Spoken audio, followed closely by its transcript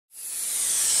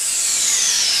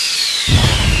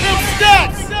Yo,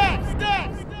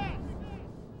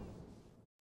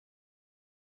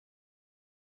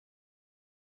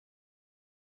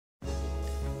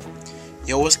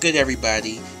 what's good,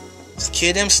 everybody? It's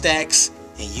Kid M Stacks,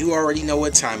 and you already know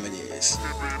what time it is.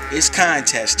 It's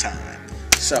contest time.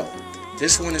 So,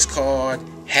 this one is called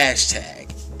hashtag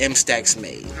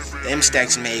MSTACKSMADE, the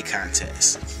MSTACKSMADE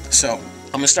contest. So,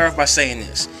 I'm gonna start off by saying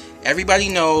this. Everybody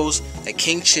knows that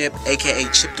King Chip, aka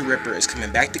Chip the Ripper, is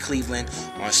coming back to Cleveland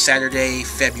on Saturday,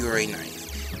 February 9th.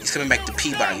 He's coming back to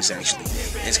Peabody's, actually,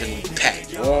 and it's gonna be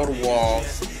packed wall to wall.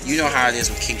 You know how it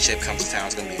is when King Chip comes to town.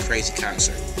 It's gonna be a crazy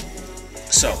concert.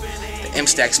 So, the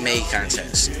MSTACKSMADE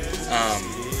contest.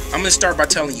 I'm going to start by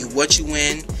telling you what you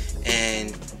win,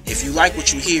 and if you like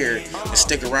what you hear, then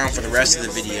stick around for the rest of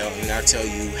the video, and I'll tell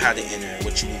you how to enter,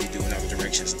 what you need to do in other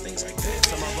directions and things like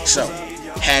that. So,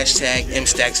 hashtag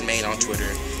MSTACKSMADE on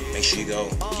Twitter. Make sure you go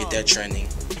get that trending.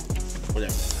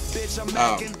 Whatever.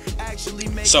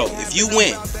 So, if you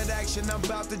win,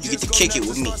 you get to kick it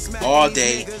with me all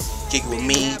day. Kick it with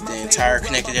me, the entire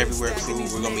Connected Everywhere crew.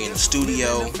 We're going to be in the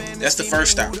studio. That's the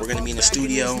first stop. We're going to be in the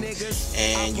studio,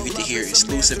 and you get to hear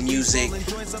exclusive music,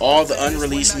 all the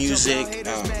unreleased music.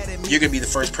 You're going to be the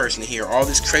first person to hear all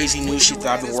this crazy new shit that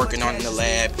I've been working on in the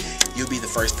lab. You'll be the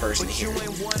first person to hear it.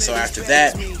 So after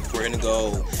that, we're going to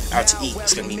go out to eat.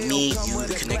 It's going to be me, you,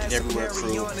 the Connected Everywhere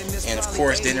crew, and of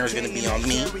course, dinner is going to be on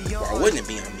me. Why wouldn't it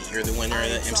be on me? You're the winner of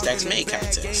the MSTACKSMADE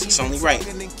contest. It's only right.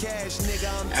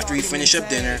 After we finish up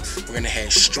dinner, we're going to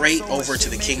head straight over to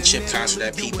the King Chip concert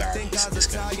at Peabody's. It's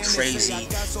going to be crazy. You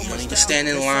don't need to stand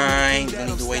in line. You don't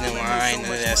need to wait in line.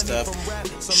 None of that stuff.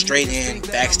 Straight in,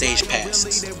 backstage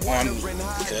passes on me.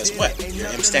 Because what? You're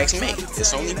MSTACKSMADE.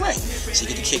 It's only right. So you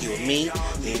get to kick it with me,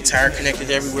 the entire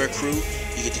Connected Everywhere crew.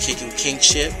 You get to kick it with King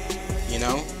Chip. You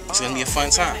know, it's going to be a fun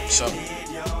time. So,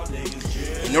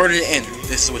 in order to enter,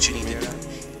 this is what you need to do.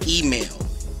 Email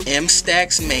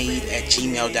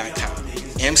mstacksmade@gmail.com.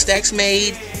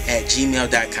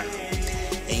 mstacksmade@gmail.com.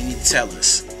 And you need to tell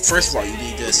us, first of all, you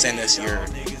need to send us your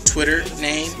Twitter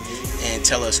name and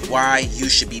tell us why you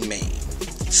should be made.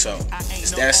 So,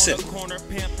 it's that simple.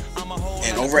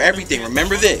 And over everything,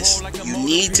 remember this, you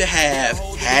need to have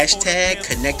hashtag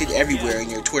Connected Everywhere in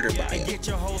your Twitter bio.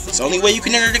 It's the only way you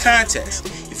can enter the contest.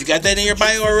 If you got that in your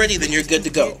bio already, then you're good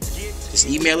to go. Just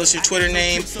email us your Twitter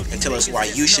name and tell us why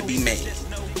you should be made.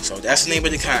 So that's the name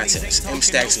of the contest,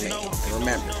 MSTACKSMADE. And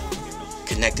remember,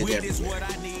 Connected Everywhere.